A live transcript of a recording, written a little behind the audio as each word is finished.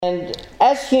And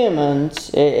as humans,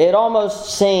 it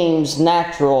almost seems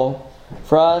natural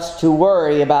for us to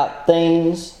worry about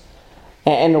things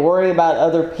and to worry about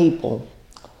other people.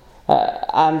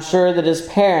 I'm sure that as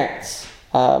parents,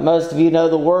 most of you know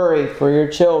the worry for your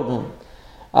children.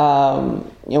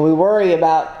 We worry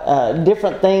about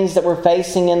different things that we're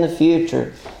facing in the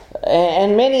future.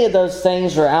 And many of those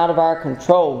things are out of our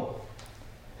control.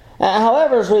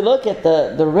 However, as we look at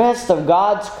the rest of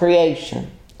God's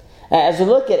creation, as we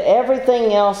look at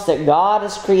everything else that God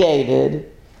has created,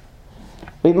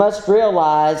 we must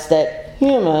realize that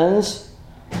humans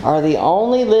are the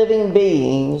only living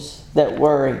beings that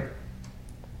worry.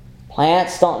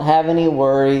 Plants don't have any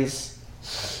worries.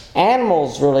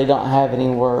 Animals really don't have any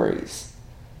worries.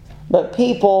 But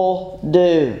people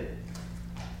do.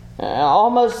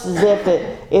 Almost as if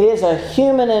it is a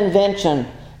human invention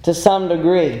to some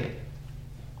degree.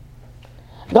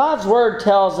 God's Word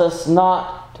tells us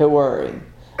not to worry.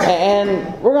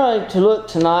 And we're going to look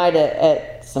tonight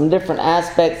at some different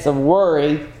aspects of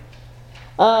worry.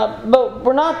 But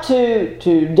we're not to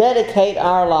dedicate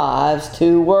our lives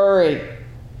to worry.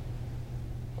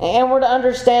 And we're to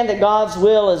understand that God's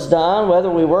will is done whether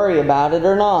we worry about it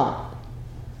or not.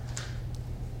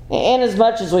 And as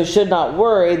much as we should not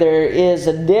worry, there is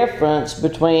a difference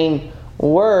between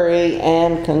worry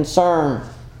and concern.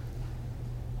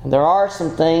 And there are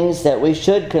some things that we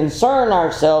should concern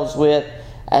ourselves with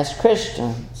as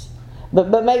Christians. But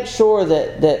make sure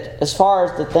that as far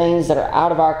as the things that are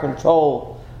out of our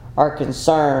control are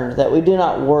concerned, that we do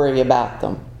not worry about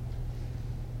them.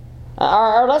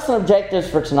 Our lesson objectives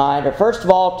for tonight are, first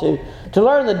of all, to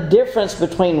learn the difference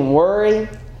between worry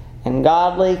and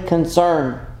godly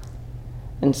concern.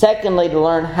 And secondly, to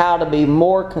learn how to be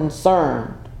more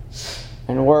concerned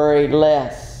and worry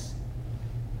less.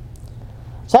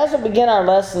 So as we begin our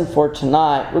lesson for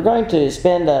tonight, we're going to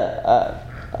spend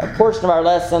a portion of our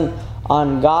lesson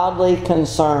on godly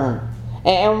concern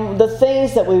and the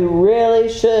things that we really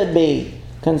should be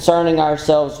concerning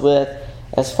ourselves with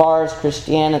as far as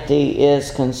Christianity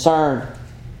is concerned.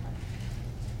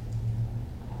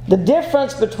 The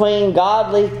difference between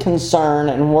godly concern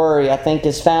and worry, I think,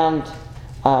 is found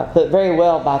put very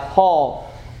well by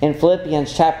Paul in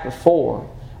Philippians chapter 4,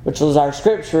 which was our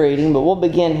scripture reading, but we'll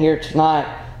begin here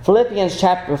tonight. Philippians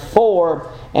chapter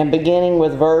 4 and beginning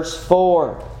with verse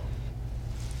 4.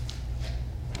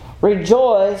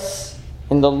 Rejoice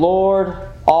in the Lord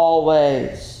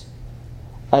always.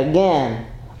 Again,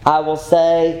 I will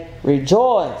say,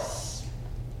 rejoice.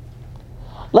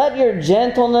 Let your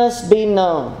gentleness be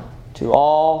known to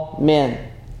all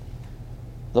men.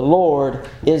 The Lord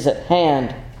is at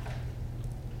hand.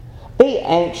 Be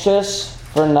anxious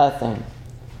for nothing,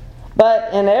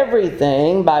 but in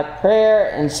everything, by prayer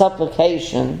and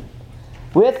supplication,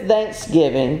 with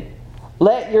thanksgiving,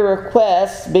 let your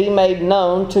requests be made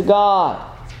known to God.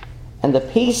 And the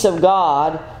peace of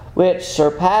God, which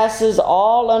surpasses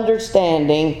all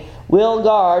understanding, will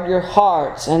guard your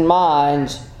hearts and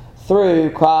minds through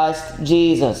Christ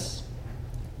Jesus.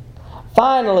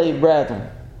 Finally, brethren,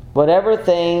 whatever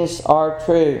things are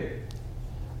true,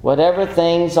 whatever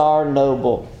things are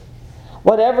noble,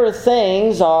 whatever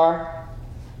things are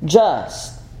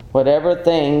just, whatever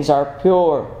things are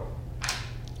pure,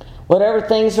 whatever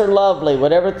things are lovely,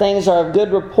 whatever things are of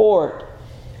good report,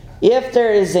 if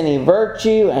there is any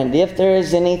virtue and if there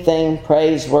is anything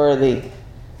praiseworthy,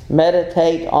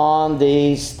 meditate on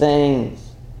these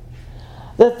things.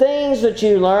 The things which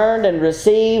you learned and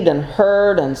received and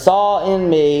heard and saw in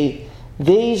me,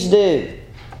 these do,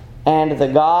 and the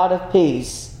God of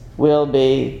peace will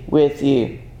be with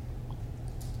you.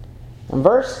 In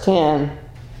verse 10,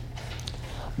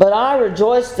 but I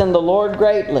rejoiced in the Lord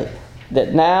greatly,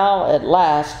 that now at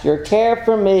last your care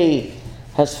for me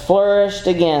has flourished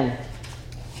again,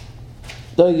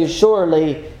 though you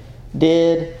surely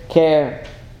did care.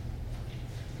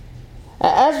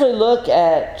 As we look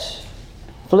at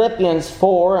Philippians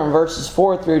 4 and verses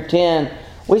 4 through 10,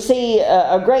 we see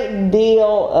a great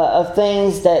deal of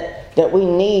things that we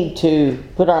need to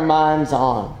put our minds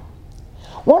on.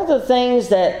 One of the things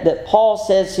that Paul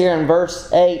says here in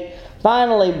verse 8,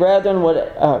 finally, brethren,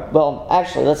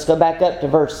 let's go back up to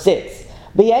verse 6.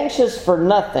 Be anxious for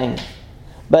nothing,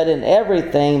 but in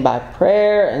everything by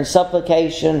prayer and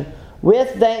supplication,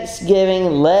 with thanksgiving,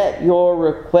 let your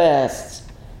requests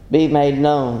be made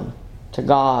known to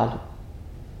God.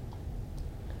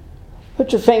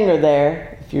 Put your finger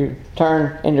there, if you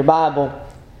turn in your Bible,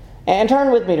 and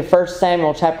turn with me to 1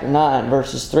 Samuel chapter 9,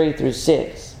 verses 3 through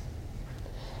 6.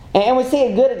 And we see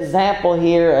a good example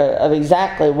here of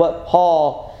exactly what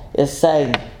Paul is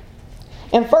saying.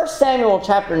 In 1 Samuel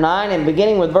chapter 9 and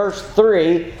beginning with verse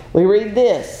 3, we read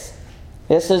this.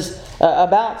 This is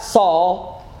about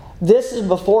Saul. This is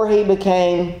before he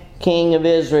became king of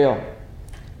Israel.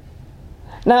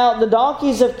 Now the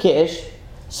donkeys of Kish,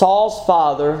 Saul's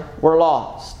father, were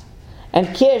lost.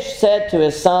 And Kish said to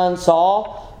his son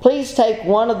Saul, "Please take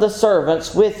one of the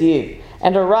servants with you,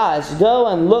 and arise, go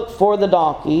and look for the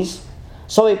donkeys."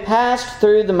 So he passed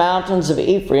through the mountains of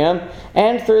Ephraim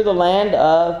and through the land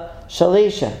of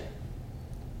Shalisha.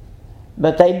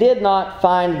 But they did not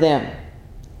find them.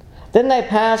 Then they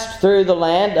passed through the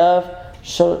land of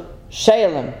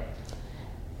Shalem,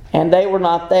 and they were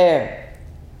not there.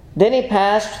 Then he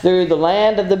passed through the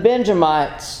land of the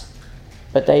Benjamites,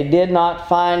 but they did not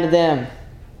find them.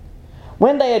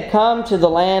 When they had come to the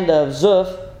land of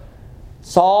Zuph,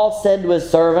 Saul said to his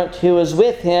servant who was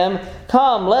with him,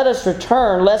 "Come, let us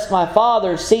return, lest my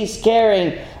father cease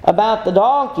caring about the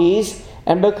donkeys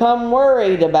and become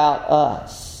worried about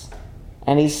us."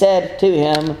 And he said to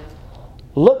him,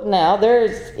 "Look now, there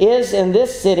is in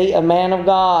this city a man of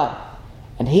God,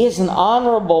 and he is an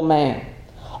honorable man.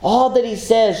 All that he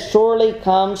says surely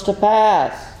comes to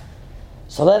pass.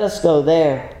 So let us go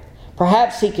there.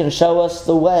 Perhaps he can show us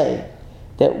the way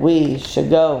that we should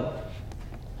go."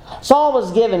 Saul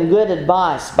was given good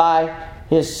advice by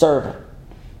his servant.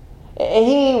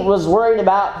 He was worried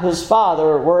about his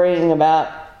father, worrying about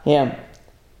him.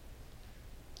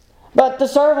 But the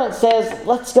servant says,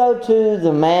 "Let's go to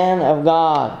the man of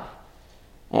God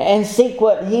and seek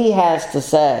what he has to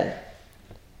say."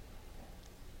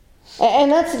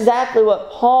 And that's exactly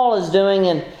what Paul is doing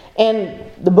in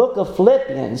the book of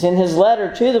Philippians. In his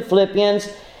letter to the Philippians,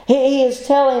 he is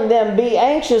telling them, "Be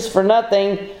anxious for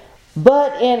nothing,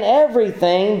 but in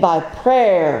everything by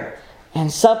prayer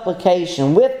and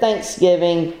supplication with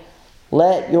thanksgiving,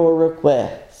 let your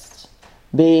requests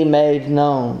be made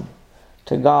known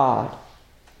to God."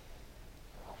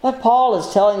 What Paul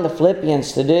is telling the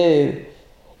Philippians to do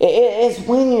is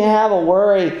when you have a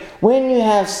worry, when you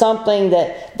have something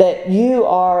that you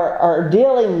are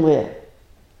dealing with,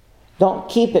 don't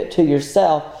keep it to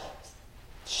yourself.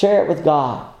 Share it with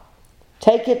God.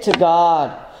 Take it to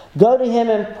God. Go to Him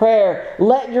in prayer.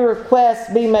 Let your requests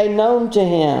be made known to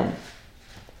Him.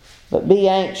 But be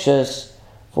anxious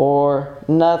for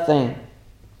nothing.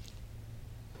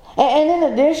 And in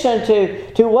addition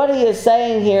to what he is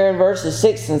saying here in verses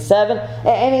 6 and 7,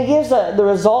 and he gives the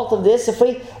result of this, if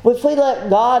we let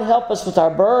God help us with our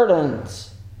burdens,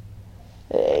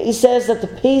 he says that the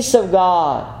peace of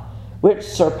God, which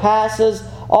surpasses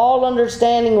all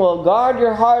understanding, will guard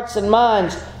your hearts and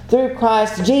minds through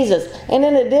Christ Jesus. And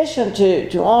in addition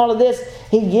to all of this,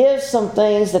 he gives some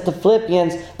things that the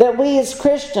Philippians, that we as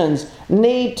Christians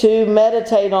need to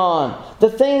meditate on. The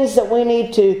things that we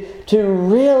need to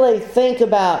really think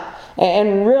about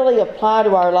and really apply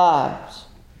to our lives.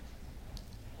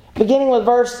 Beginning with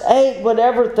verse 8,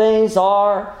 whatever things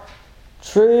are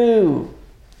true,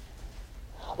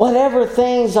 whatever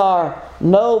things are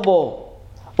noble,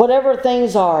 whatever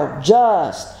things are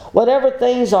just, whatever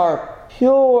things are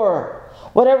pure,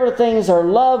 whatever things are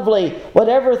lovely,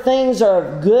 whatever things are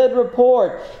of good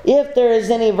report, if there is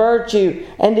any virtue,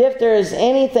 and if there is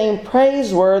anything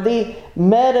praiseworthy,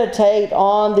 meditate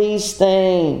on these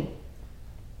things.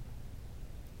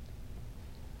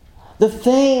 The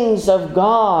things of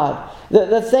God,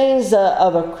 the things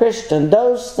of a Christian,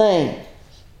 those things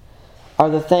are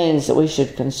the things that we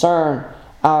should concern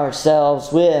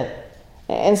ourselves with.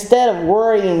 Instead of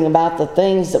worrying about the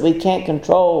things that we can't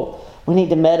control, we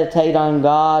need to meditate on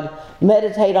God,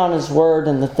 meditate on His Word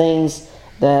and the things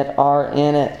that are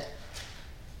in it.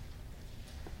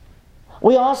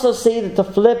 We also see that the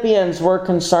Philippians were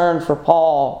concerned for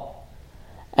Paul,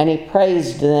 and he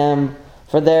praised them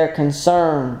for their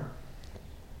concern.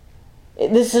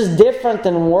 This is different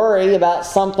than worry about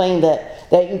something that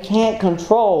you can't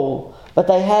control, but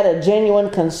they had a genuine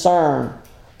concern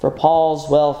for Paul's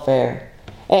welfare.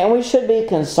 And we should be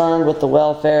concerned with the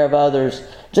welfare of others,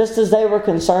 just as they were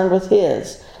concerned with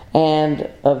his and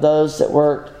of those that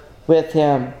worked with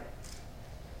him.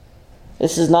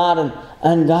 This is not an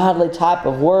ungodly type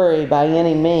of worry by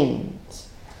any means.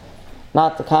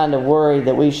 Not the kind of worry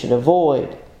that we should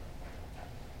avoid.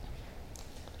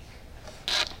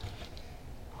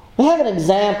 We have an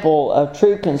example of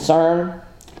true concern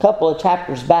a couple of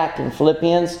chapters back in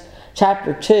Philippians,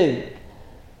 chapter 2.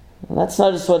 Let's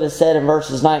notice what is said in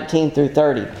verses 19 through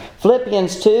 30.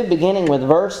 Philippians 2, beginning with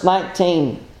verse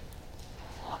 19.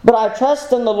 "But I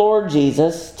trust in the Lord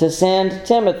Jesus to send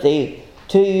Timothy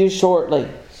to you shortly,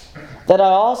 that I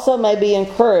also may be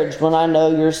encouraged when I know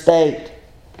your state.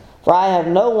 For I have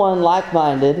no one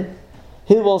like-minded,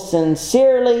 who will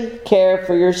sincerely care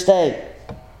for your state.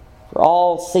 For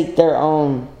all seek their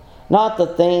own, not the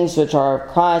things which are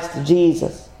of Christ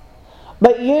Jesus.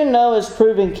 But you know his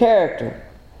proven character,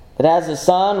 that as a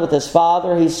son with his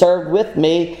father he served with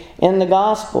me in the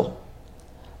gospel.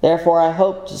 Therefore I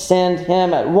hope to send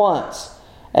him at once,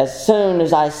 as soon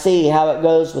as I see how it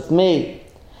goes with me.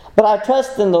 But I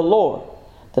trust in the Lord,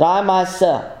 that I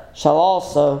myself shall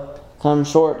also come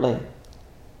shortly.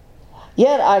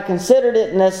 Yet I considered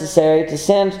it necessary to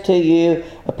send to you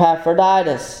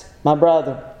Epaphroditus, my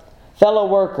brother, fellow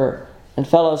worker, and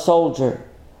fellow soldier,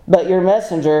 but your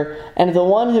messenger, and the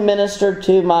one who ministered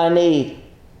to my need,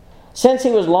 since he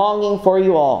was longing for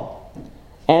you all,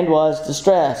 and was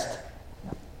distressed,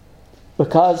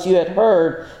 because you had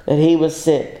heard that he was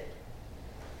sick.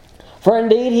 For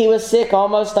indeed he was sick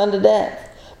almost unto death.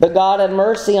 But God had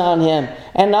mercy on him,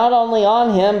 and not only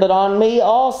on him, but on me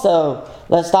also,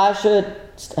 lest I should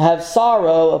have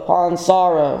sorrow upon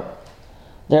sorrow.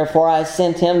 Therefore I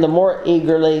sent him the more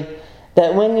eagerly,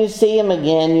 that when you see him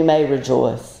again you may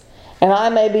rejoice, and I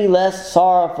may be less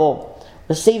sorrowful.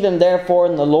 Receive him therefore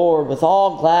in the Lord with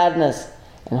all gladness,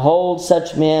 and hold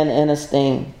such men in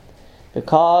esteem.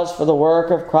 Because for the work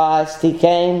of Christ he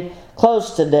came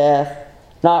close to death,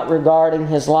 not regarding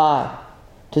his life,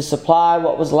 to supply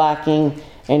what was lacking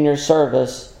in your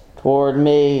service toward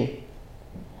me.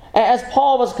 As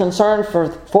Paul was concerned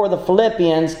for the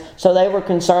Philippians, so they were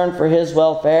concerned for his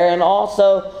welfare and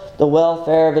also the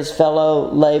welfare of his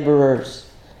fellow laborers.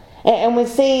 And we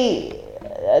see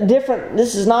different,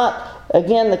 this is not,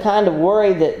 again, the kind of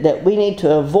worry that we need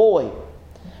to avoid.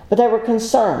 But they were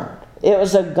concerned. It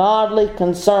was a godly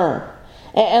concern.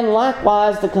 And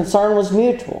likewise, the concern was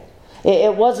mutual.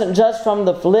 It wasn't just from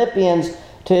the Philippians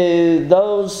to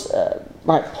those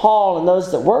like Paul and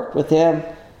those that worked with him,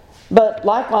 but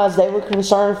likewise they were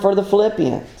concerned for the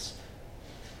Philippians.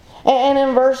 And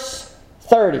in verse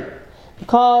 30,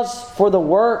 because for the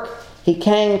work he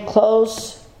came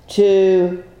close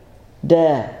to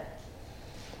death,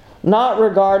 not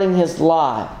regarding his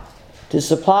life, to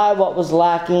supply what was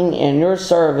lacking in your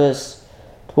service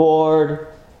toward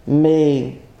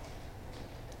me.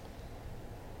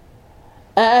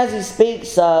 As he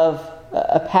speaks of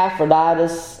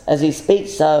Epaphroditus, as he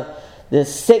speaks of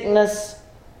this sickness,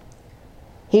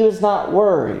 he was not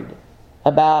worried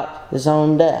about his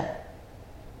own death.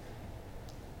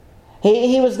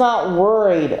 He was not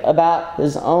worried about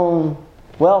his own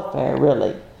welfare,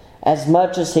 really, as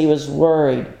much as he was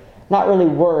worried, not really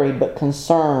worried, but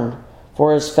concerned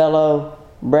for his fellow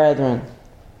brethren.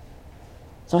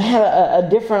 So we have a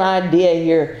different idea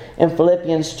here in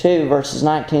Philippians 2, verses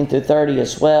 19 through 30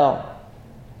 as well.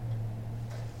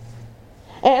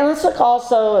 And let's look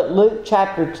also at Luke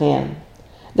chapter 10.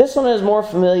 This one is more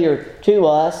familiar to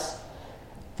us.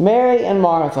 Mary and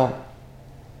Martha.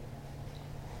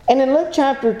 And in Luke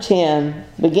chapter 10,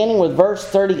 beginning with verse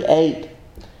 38,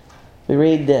 we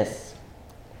read this.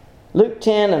 Luke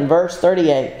 10 and verse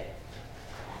 38.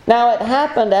 Now it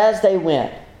happened as they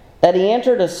went, that he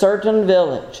entered a certain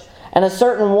village, and a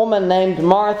certain woman named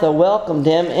Martha welcomed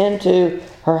him into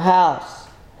her house.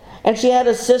 And she had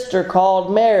a sister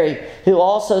called Mary, who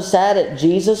also sat at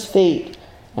Jesus' feet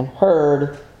and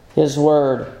heard his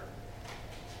word.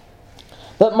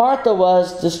 But Martha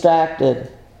was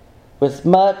distracted with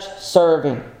much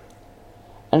serving.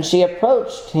 And she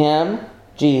approached him,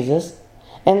 Jesus,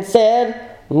 and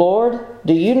said, Lord,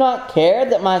 do you not care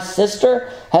that my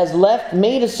sister has left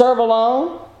me to serve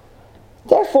alone?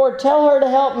 Therefore tell her to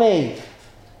help me.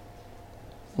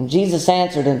 And Jesus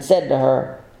answered and said to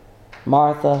her,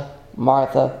 Martha,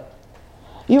 Martha,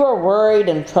 you are worried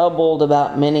and troubled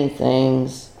about many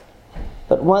things,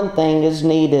 but one thing is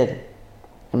needed,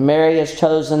 and Mary has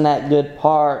chosen that good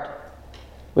part,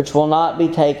 which will not be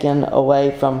taken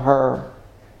away from her.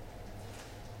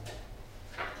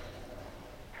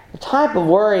 The type of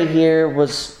worry here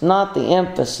was not the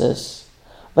emphasis,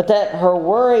 but that her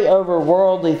worry over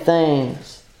worldly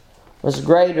things was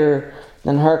greater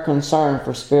than her concern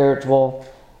for spiritual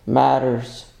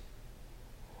matters.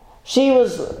 She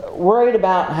was worried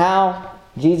about how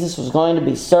Jesus was going to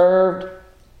be served.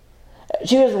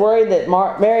 She was worried that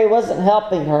Mary wasn't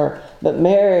helping her, but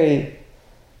Mary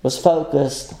was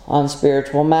focused on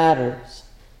spiritual matters.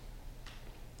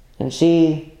 And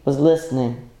she was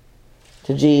listening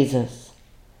to Jesus.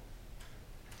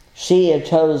 She had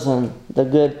chosen the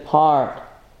good part,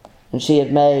 and she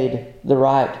had made the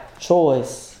right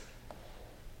choice.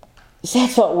 You see,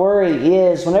 that's what worry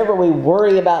is. Whenever we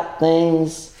worry about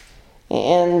things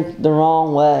in the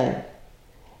wrong way,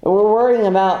 we're worrying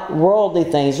about worldly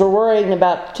things. We're worrying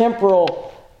about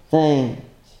temporal things.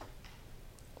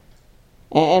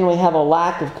 and we have a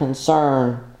lack of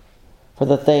concern for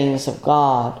the things of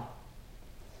God.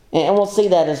 And we'll see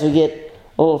that as we get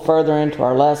a little further into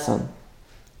our lesson.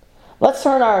 Let's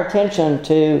turn our attention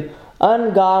to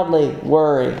ungodly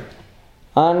worry.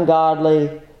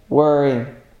 Ungodly worry.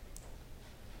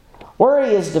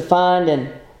 Worry is defined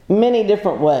in many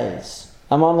different ways.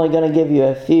 I'm only going to give you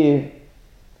a few.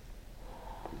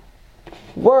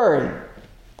 Worry.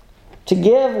 To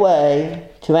give way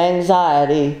to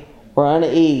anxiety or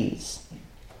unease.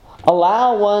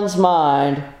 Allow one's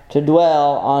mind to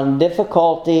dwell on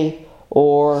difficulty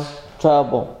or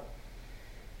trouble.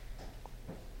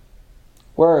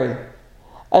 Worry.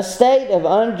 A state of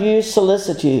undue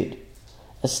solicitude.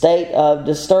 A state of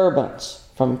disturbance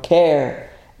from care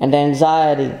and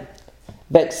anxiety.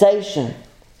 Vexation,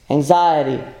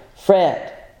 anxiety,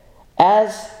 fret,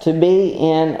 as to be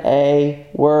in a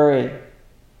worry.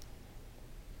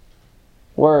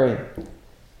 Worry.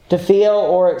 To feel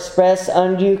or express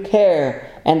undue care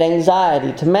and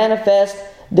anxiety, to manifest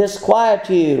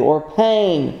disquietude or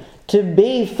pain, to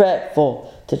be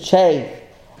fretful, to chafe.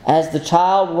 As the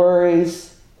child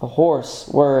worries, the horse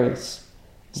worries,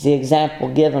 is the example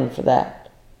given for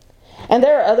that. And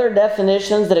there are other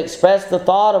definitions that express the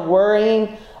thought of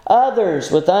worrying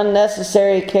others with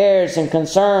unnecessary cares and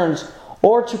concerns,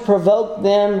 or to provoke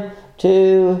them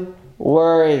to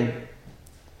worry.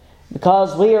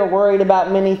 Because we are worried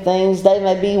about many things, they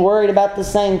may be worried about the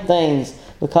same things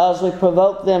because we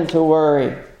provoke them to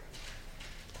worry.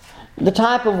 The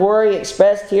type of worry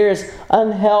expressed here is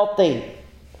unhealthy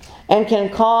and can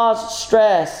cause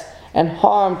stress and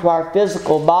harm to our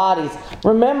physical bodies.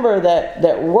 Remember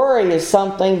that worry is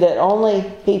something that only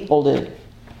people do.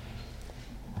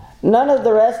 None of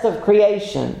the rest of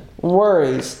creation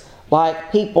worries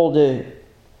like people do.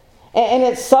 And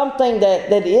it's something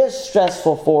that is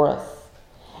stressful for us.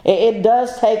 It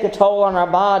does take a toll on our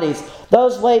bodies.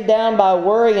 Those weighed down by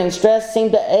worry and stress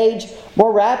seem to age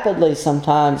more rapidly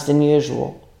sometimes than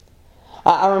usual.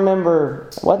 I remember,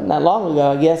 it wasn't that long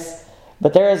ago, I guess,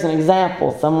 but there is an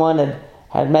example. Someone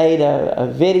had made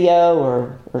a video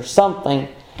or something,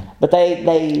 but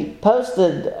they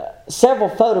posted several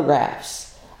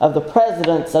photographs of the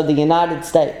presidents of the United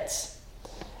States.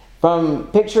 From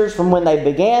pictures from when they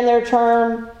began their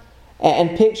term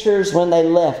and pictures when they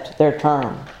left their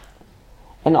term.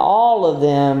 And all of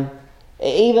them,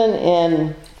 even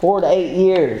in 4 to 8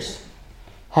 years,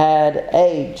 had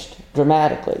aged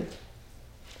dramatically.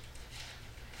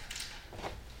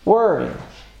 Worry,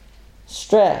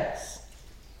 stress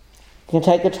can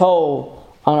take a toll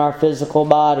on our physical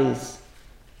bodies.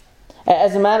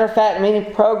 As a matter of fact, many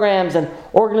programs and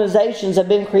organizations have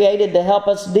been created to help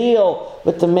us deal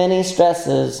with the many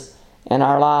stresses in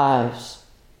our lives.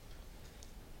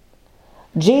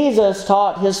 Jesus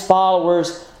taught His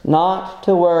followers not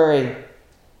to worry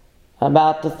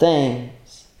about the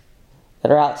things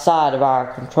that are outside of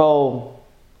our control.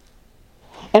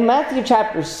 In Matthew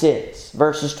chapter 6,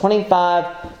 verses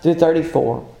 25 through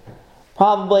 34,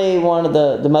 probably one of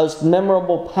the most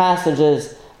memorable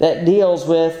passages that deals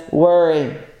with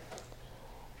worry.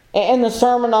 In the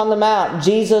Sermon on the Mount,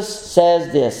 Jesus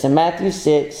says this in Matthew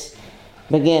 6,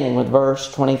 beginning with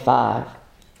verse 25.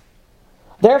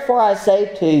 Therefore I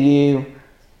say to you,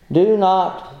 do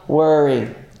not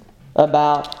worry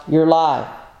about your life,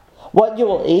 what you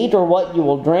will eat or what you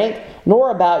will drink, nor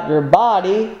about your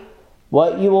body,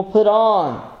 what you will put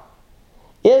on.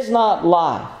 Is not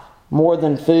life more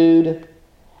than food,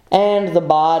 and the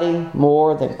body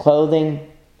more than clothing?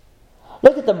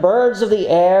 Look at the birds of the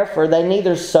air, for they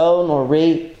neither sow nor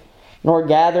reap, nor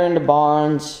gather into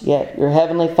barns, yet your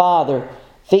heavenly Father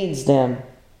feeds them.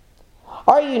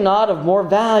 Are you not of more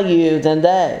value than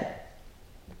they?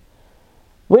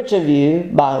 Which of you,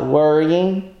 by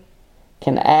worrying,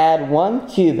 can add 1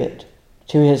 cubit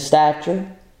to his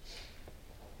stature?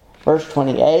 Verse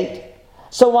 28.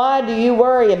 So why do you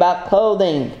worry about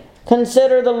clothing?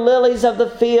 Consider the lilies of the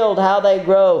field, how they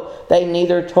grow. They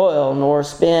neither toil nor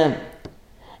spin.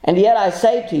 And yet I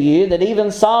say to you that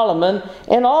even Solomon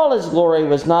in all his glory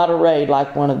was not arrayed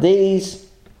like one of these.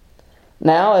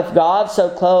 Now if God so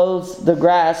clothes the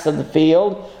grass of the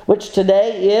field, which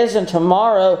today is and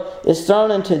tomorrow is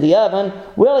thrown into the oven,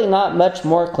 will He not much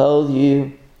more clothe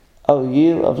you, O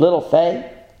you of little faith?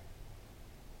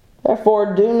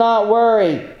 Therefore do not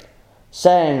worry,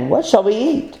 saying, what shall we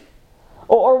eat?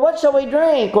 Or what shall we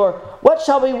drink? Or what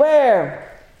shall we wear?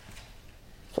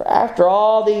 For after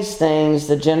all these things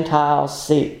the Gentiles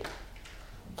seek.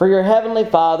 For your heavenly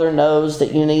Father knows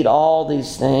that you need all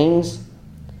these things.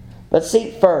 But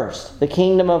seek first the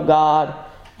kingdom of God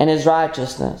and His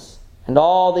righteousness, and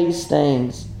all these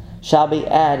things shall be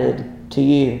added to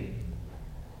you.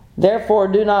 Therefore,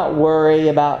 do not worry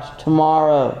about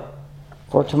tomorrow,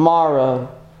 for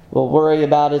tomorrow will worry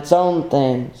about its own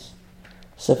things.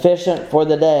 Sufficient for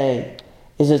the day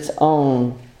is its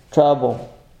own trouble.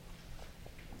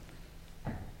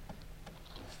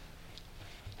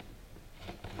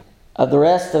 Of the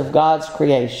rest of God's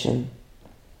creation,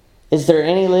 is there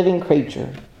any living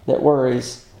creature that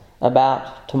worries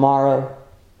about tomorrow?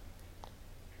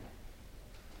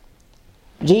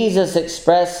 Jesus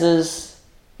expresses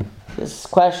this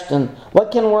question: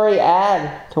 what can worry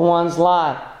add to one's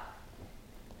life?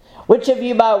 Which of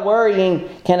you by worrying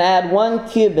can add 1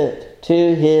 cubit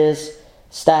to his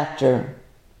stature?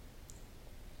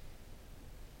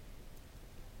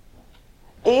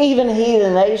 Even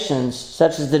heathen nations,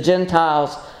 such as the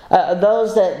Gentiles,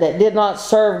 those that did not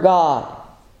serve God,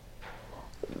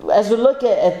 as we look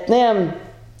at them,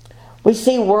 we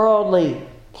see worldly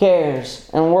cares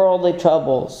and worldly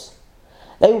troubles.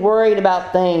 They worried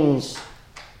about things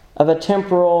of a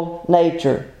temporal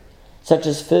nature, such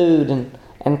as food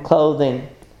and clothing.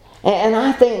 And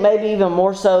I think maybe even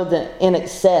more so than in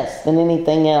excess than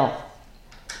anything else.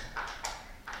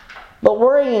 But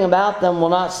worrying about them will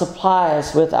not supply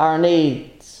us with our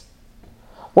needs.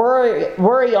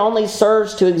 Worry only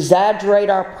serves to exaggerate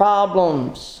our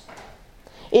problems.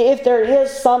 If there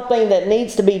is something that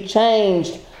needs to be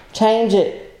changed, change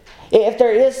it. If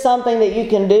there is something that you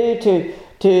can do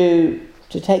to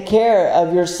take care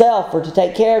of yourself or to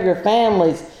take care of your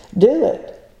families, do it.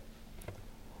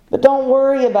 But don't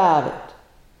worry about it.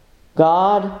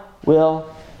 God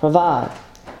will provide.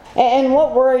 And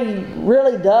what worry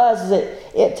really does is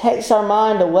it takes our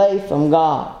mind away from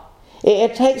God.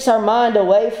 It takes our mind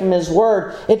away from His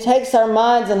Word. It takes our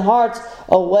minds and hearts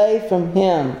away from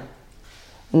Him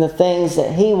and the things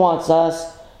that He wants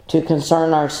us to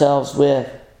concern ourselves with.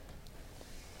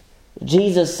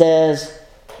 Jesus says,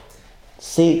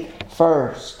 seek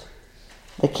first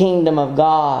the kingdom of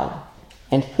God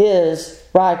and His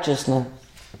righteousness.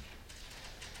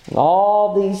 And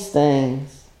all these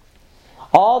things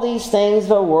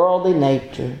of a worldly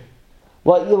nature,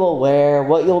 what you will wear,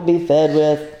 what you'll be fed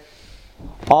with,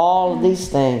 all of these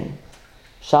things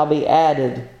shall be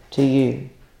added to you.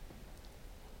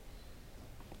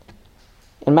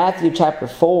 In Matthew chapter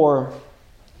 4,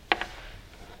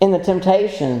 in the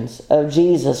temptations of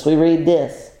Jesus, we read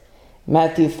this.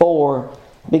 Matthew 4,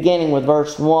 beginning with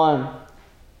verse 1.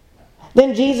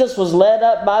 Then Jesus was led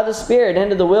up by the Spirit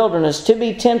into the wilderness to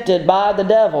be tempted by the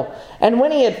devil. And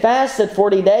when he had fasted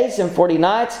 40 days and 40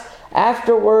 nights,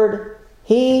 afterward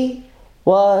he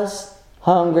was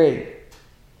hungry.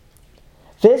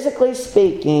 Physically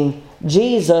speaking,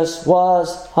 Jesus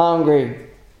was hungry.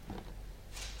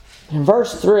 In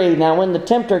verse 3, now when the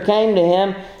tempter came to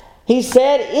him, he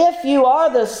said, if you are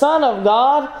the Son of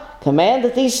God, command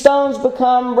that these stones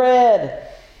become bread.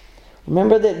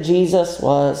 Remember that Jesus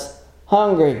was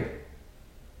hungry.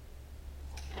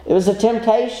 It was a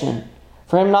temptation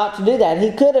for him not to do that.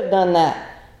 He could have done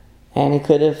that, and he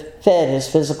could have fed his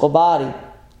physical body.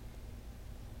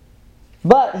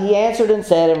 But he answered and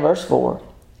said in verse 4,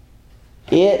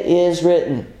 it is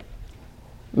written,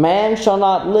 man shall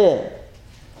not live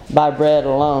by bread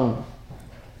alone,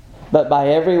 but by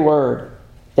every word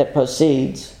that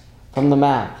proceeds from the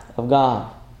mouth of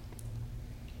God.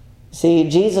 See,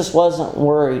 Jesus wasn't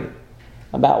worried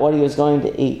about what he was going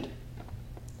to eat.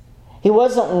 He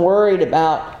wasn't worried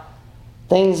about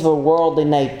things of a worldly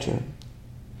nature.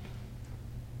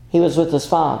 He was with his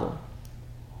Father.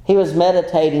 He was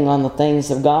meditating on the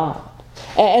things of God.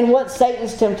 And what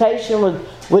Satan's temptation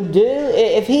would do,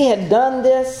 if he had done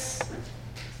this,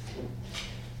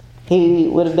 he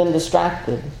would have been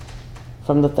distracted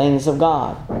from the things of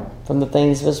God, from the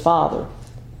things of his Father,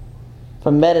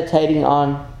 from meditating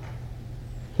on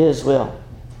His will.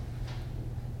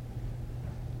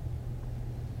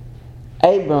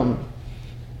 Abram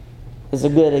is a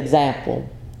good example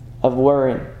of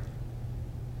worrying.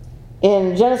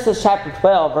 In Genesis chapter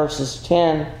 12, verses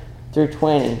 10 through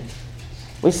 20,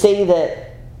 we see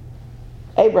that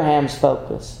Abraham's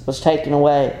focus was taken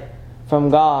away from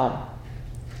God.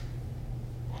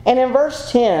 And in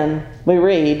verse 10, we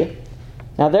read,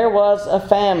 now there was a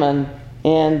famine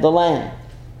in the land,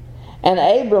 and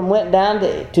Abram went down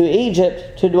to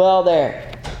Egypt to dwell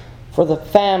there, for the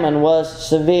famine was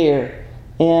severe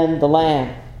in the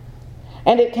land.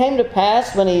 And it came to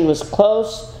pass when he was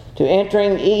close to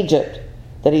entering Egypt,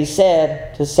 that he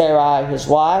said to Sarai his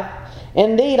wife,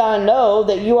 indeed I know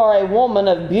that you are a woman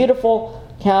of beautiful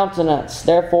countenance.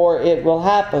 Therefore it will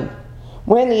happen,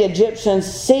 when the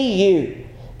Egyptians see you,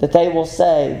 that they will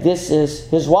say, this is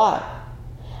his wife.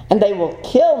 And they will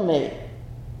kill me,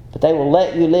 but they will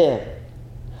let you live.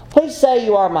 Please say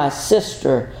you are my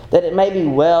sister, that it may be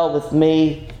well with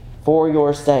me for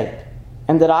your sake,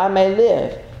 and that I may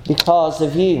live because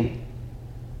of you."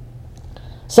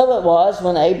 So it was,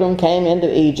 when Abram came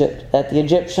into Egypt, that the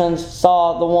Egyptians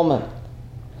saw the woman,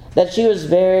 that she was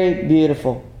very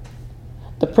beautiful.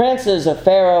 The princes of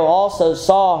Pharaoh also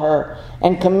saw her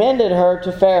and commended her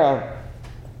to Pharaoh.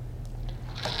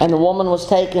 And the woman was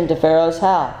taken to Pharaoh's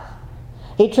house.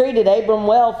 He treated Abram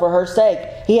well for her sake.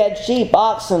 He had sheep,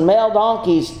 oxen, male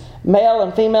donkeys, male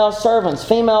and female servants,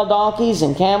 female donkeys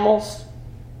and camels.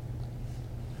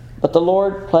 But the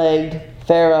Lord plagued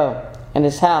Pharaoh and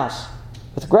his house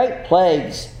with great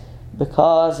plagues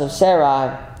because of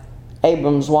Sarai,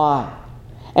 Abram's wife.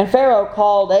 And Pharaoh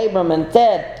called Abram and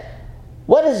said,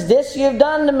 "What is this you have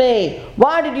done to me?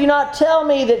 Why did you not tell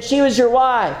me that she was your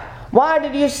wife? Why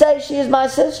did you say she is my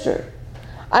sister?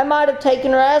 I might have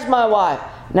taken her as my wife.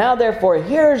 Now therefore,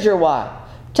 here is your wife.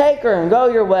 Take her and go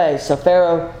your way." So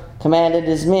Pharaoh commanded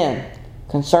his men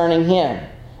concerning him,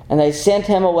 and they sent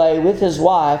him away with his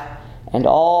wife and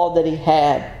all that he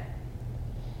had.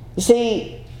 You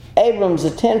see, Abram's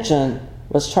attention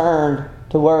was turned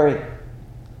to worry.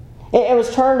 It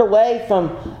was turned away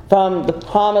from the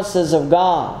promises of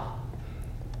God,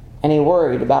 and he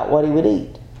worried about what he would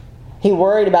eat. He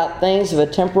worried about things of a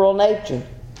temporal nature.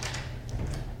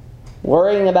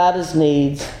 Worrying about his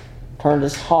needs turned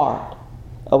his heart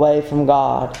away from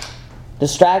God,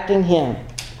 distracting him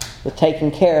with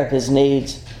taking care of his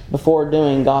needs before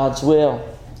doing God's will.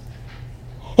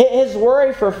 His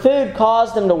worry for food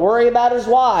caused him to worry about his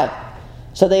wife,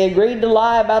 so they agreed to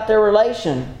lie about their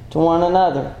relation to one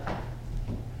another.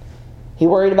 He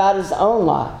worried about his own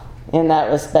life in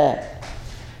that respect.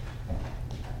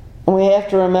 And we have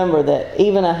to remember that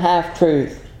even a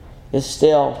half-truth is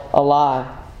still a lie.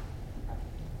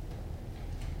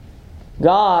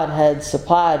 God had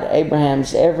supplied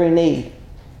Abraham's every need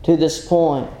to this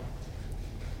point,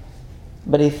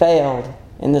 but he failed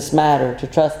in this matter to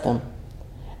trust him.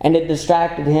 And it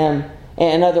distracted him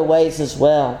in other ways as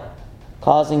well,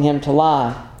 causing him to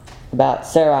lie about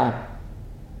Sarai.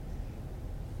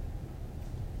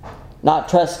 Not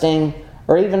trusting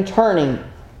or even turning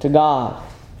to God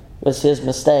was his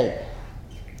mistake.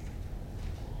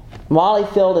 While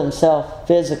he filled himself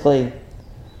physically,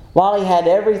 while he had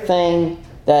everything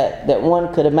that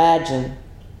one could imagine,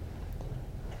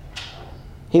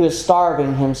 he was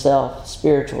starving himself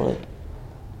spiritually.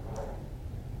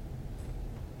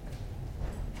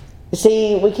 You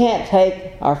see, we can't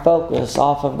take our focus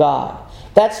off of God.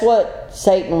 That's what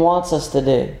Satan wants us to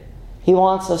do. He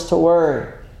wants us to worry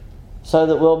so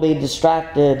that we'll be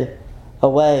distracted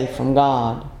away from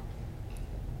God.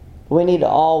 We need to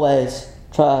always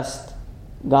trust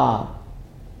God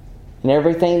in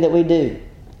everything that we do.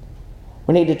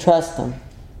 We need to trust Him.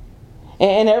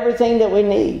 And everything that we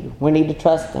need to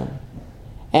trust Him.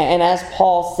 And as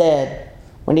Paul said,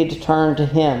 we need to turn to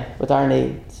Him with our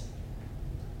needs,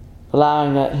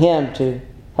 allowing Him to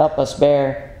help us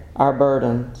bear our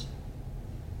burdens.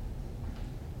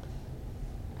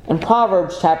 In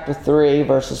Proverbs chapter 3,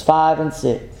 verses 5 and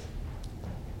 6,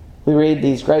 we read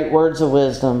these great words of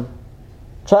wisdom.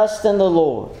 "Trust in the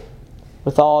Lord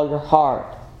with all your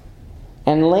heart,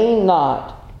 and lean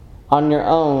not on your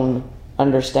own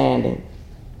understanding.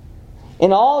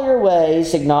 In all your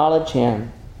ways acknowledge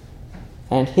Him,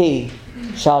 and He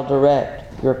shall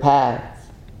direct your paths."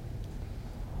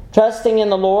 Trusting in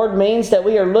the Lord means that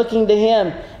we are looking to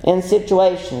Him in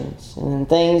situations and in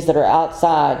things that are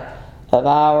outside of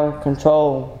our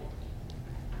control.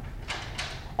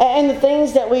 And the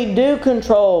things that we do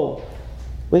control,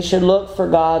 we should look for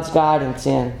God's guidance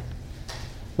in,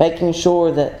 making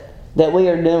sure that we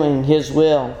are doing His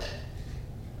will.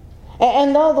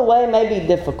 And though the way may be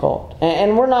difficult,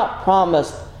 and we're not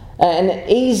promised an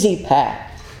easy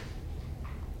path,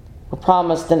 we're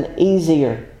promised an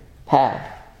easier path.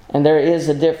 And there is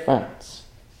a difference.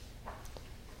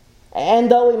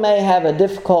 And though we may have a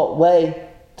difficult way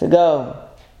to go,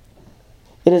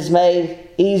 it is made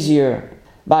easier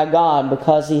by God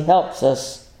because He helps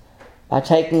us by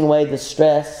taking away the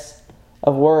stress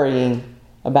of worrying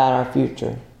about our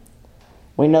future.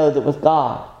 We know that with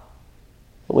God,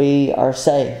 we are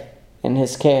safe in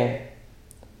His care.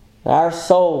 That our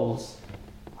souls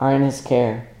are in His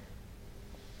care.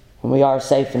 And we are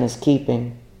safe in His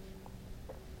keeping.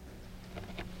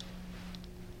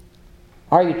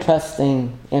 Are you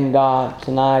trusting in God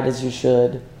tonight as you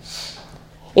should?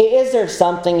 Is there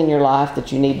something in your life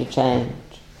that you need to change?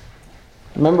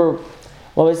 Remember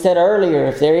what we said earlier.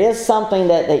 If there is something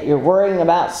that you're worrying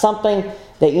about, something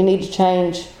that you need to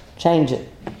change it.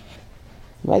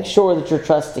 Make sure that you're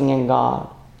trusting in God.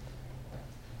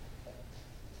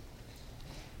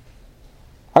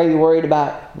 Are you worried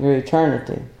about your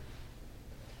eternity?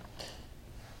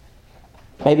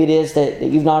 Maybe it is that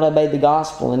you've not obeyed the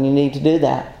gospel and you need to do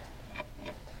that.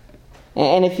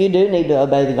 And if you do need to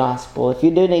obey the gospel, if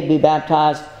you do need to be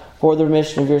baptized for the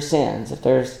remission of your sins, if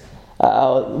there's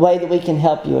a way that we can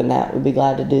help you in that, we'd be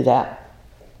glad to do that.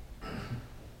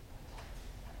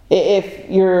 If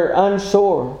you're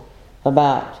unsure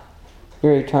about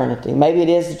your eternity, maybe it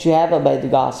is that you have obeyed the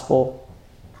gospel,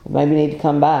 maybe you need to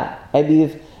come back. Maybe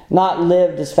you've not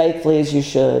lived as faithfully as you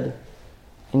should,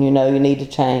 and you know you need to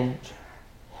change.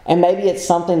 And maybe it's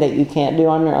something that you can't do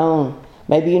on your own.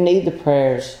 Maybe you need the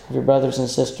prayers of your brothers and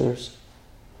sisters.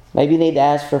 Maybe you need to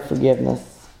ask for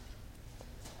forgiveness.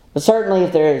 But certainly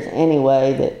if there is any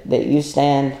way that you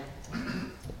stand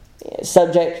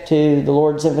subject to the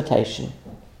Lord's invitation,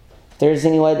 if there is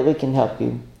any way that we can help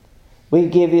you, we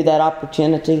give you that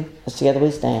opportunity as together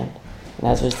we stand and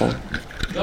as we sing.